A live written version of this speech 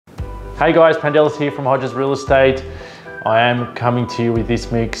Hey guys, Pandelis here from Hodges Real Estate. I am coming to you with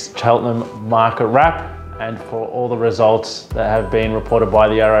this week's Cheltenham market wrap and for all the results that have been reported by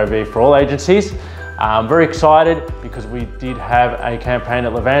the ROV for all agencies. I'm very excited because we did have a campaign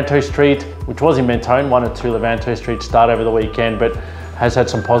at Levanto Street, which was in Mentone, 1 or 2 Levanto Street start over the weekend, but has had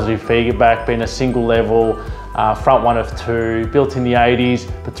some positive feedback, being a single level, front 1 of 2, built in the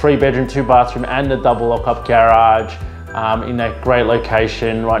 80s, but 3 bedroom, 2 bathroom and a double lock-up garage in a great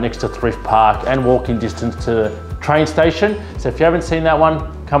location right next to Thrift Park and walking distance to the train station. So if you haven't seen that one,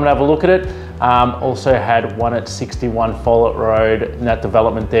 come and have a look at it. Also had one at 61 Follett Road in that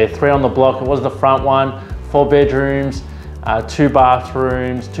development there. 3 on the block, it was the front one, 4 bedrooms, 2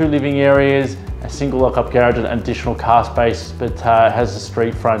 bathrooms, 2 living areas, a single lock-up garage and additional car space, but has a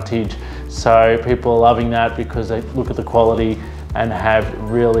street frontage. So people are loving that because they look at the quality and have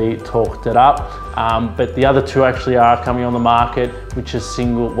really talked it up. But the other 2 actually are coming on the market, which is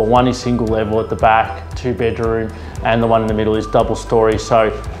single, well, one is single level at the back, 2 bedroom, and the one in the middle is double story. So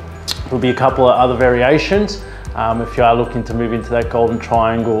there'll be a couple of other variations if you are looking to move into that Golden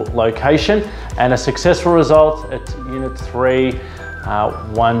Triangle location. And a successful result at Unit 3,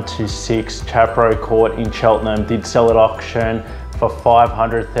 126 Chapro Court in Cheltenham, did sell at auction for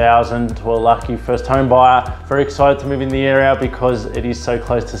 $500,000 to a lucky first home buyer. Very excited to move in the area because it is so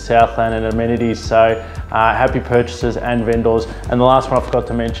close to Southland and amenities. So happy purchasers and vendors. And the last one I forgot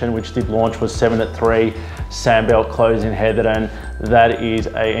to mention, which did launch, was 7 at 3 Sandbelt Close in Heatherton. That is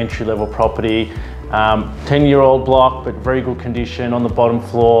a entry-level property, 10-year-old block, but very good condition on the bottom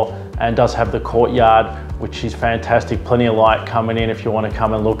floor, and does have the courtyard, which is fantastic. Plenty of light coming in if you want to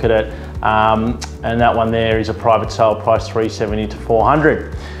come and look at it. And that one there is a private sale price, $370 to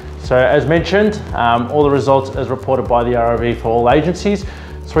 $400. So as mentioned, all the results as reported by the ROV for all agencies.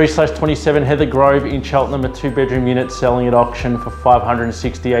 3/27 Heather Grove in Cheltenham, a 2-bedroom unit selling at auction for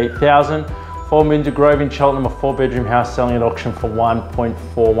 $568,000. 4 Minder Grove in Cheltenham, a 4-bedroom house selling at auction for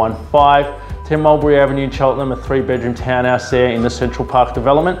 $1.415. 10 Mulberry Avenue in Cheltenham, a 3-bedroom townhouse there in the Central Park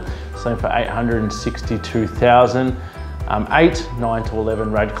development, selling for $862,000. 8, 9 to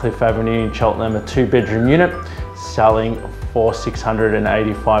 11 Radcliffe Avenue in Cheltenham, a 2-bedroom unit, selling for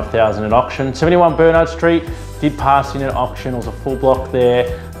 $685,000 at auction. 71 Bernard Street did pass in an auction. It was a full block there,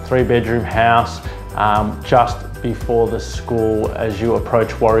 3-bedroom house, just before the school as you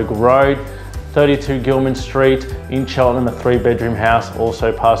approach Warrigal Road. 32 Gilman Street in Cheltenham, a 3-bedroom house,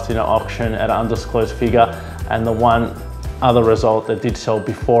 also passed in an auction at an undisclosed figure. And the one other result that did sell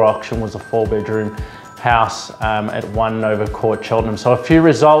before auction was a 4-bedroom house at 1 Nova Court, Cheltenham. So a few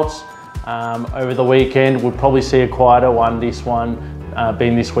results over the weekend. We'll probably see a quieter one, this one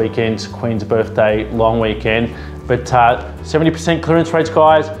being this weekend's Queen's Birthday long weekend. But 70% clearance rates,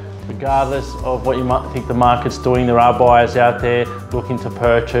 guys. Regardless of what you might think the market's doing, there are buyers out there looking to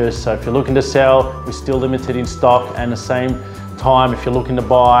purchase. So if you're looking to sell, we're still limited in stock, and at the same time, if you're looking to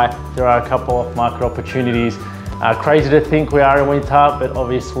buy, there are a couple of market opportunities. Crazy to think we are in winter, but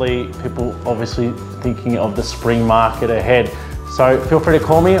obviously people thinking of the spring market ahead. So feel free to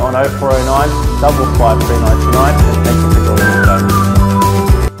call me on 0409 553 929, and thank you for joining.